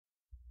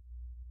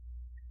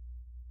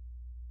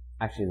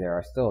actually there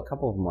are still a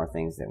couple of more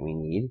things that we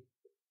need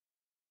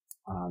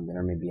that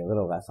are maybe a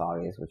little less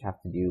obvious, which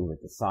have to do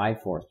with the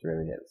side force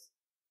derivatives.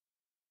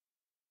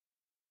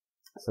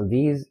 So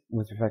these,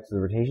 with respect to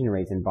the rotation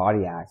rates in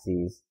body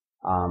axes,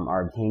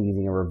 are obtained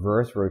using a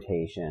reverse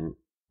rotation,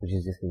 which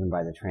is just given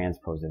by the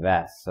transpose of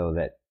S, so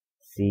that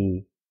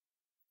C,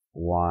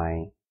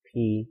 Y,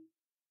 P,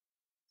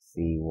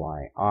 C,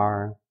 Y,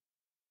 R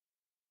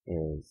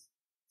is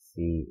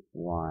C,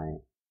 Y,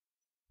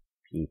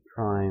 P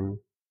prime,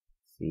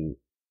 C,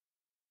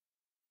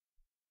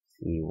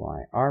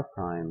 Y, R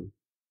prime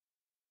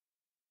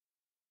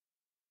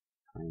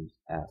times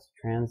S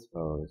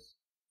transpose,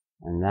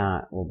 and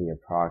that will be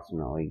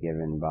approximately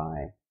given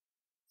by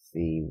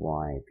C,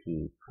 Y,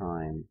 P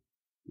prime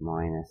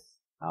minus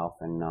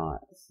alpha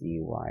naught C,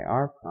 Y,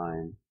 R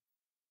prime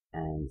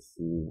and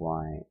C,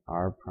 Y,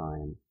 R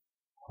prime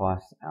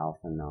plus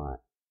alpha naught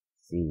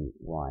C,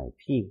 Y,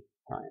 P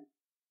prime.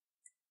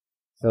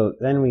 So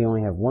then we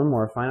only have one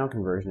more final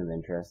conversion of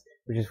interest,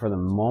 which is for the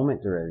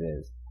moment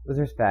derivatives with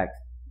respect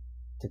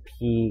to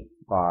P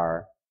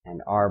bar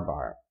and R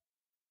bar.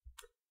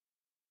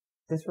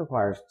 This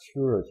requires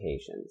two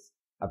rotations,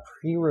 a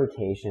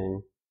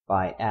pre-rotation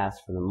by S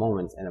for the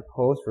moments and a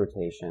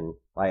post-rotation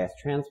by S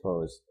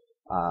transpose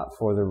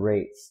for the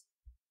rates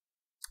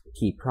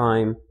P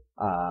prime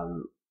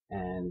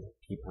and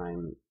P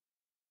prime,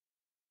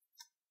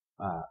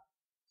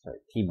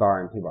 P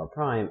bar and P bar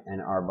prime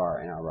and R bar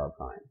and R bar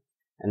prime.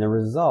 And the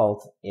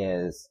result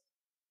is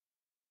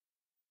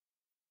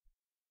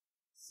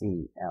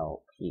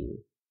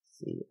CLP,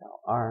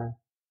 CLR,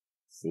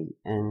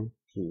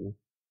 CNP,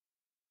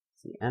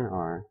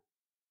 CNR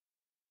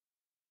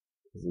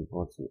is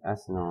equal to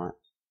S naught,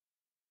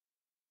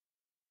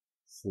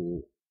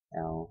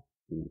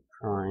 CLP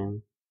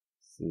prime,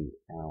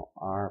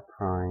 CLR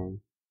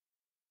prime,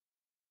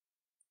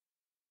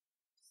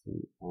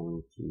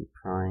 CNP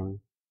prime,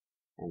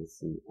 and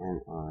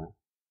CNR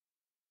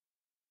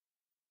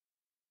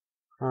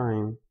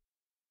prime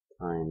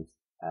times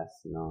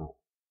S naught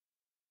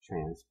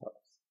transpose.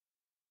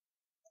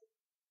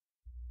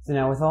 So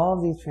now with all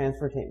of these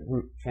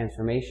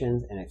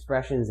transformations and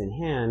expressions in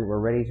hand, we're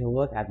ready to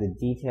look at the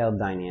detailed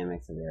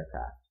dynamics of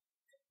aircraft.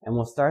 And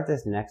we'll start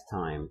this next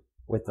time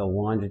with the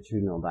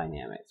longitudinal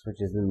dynamics,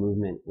 which is the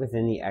movement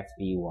within the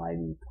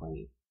XB-YB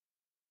plane.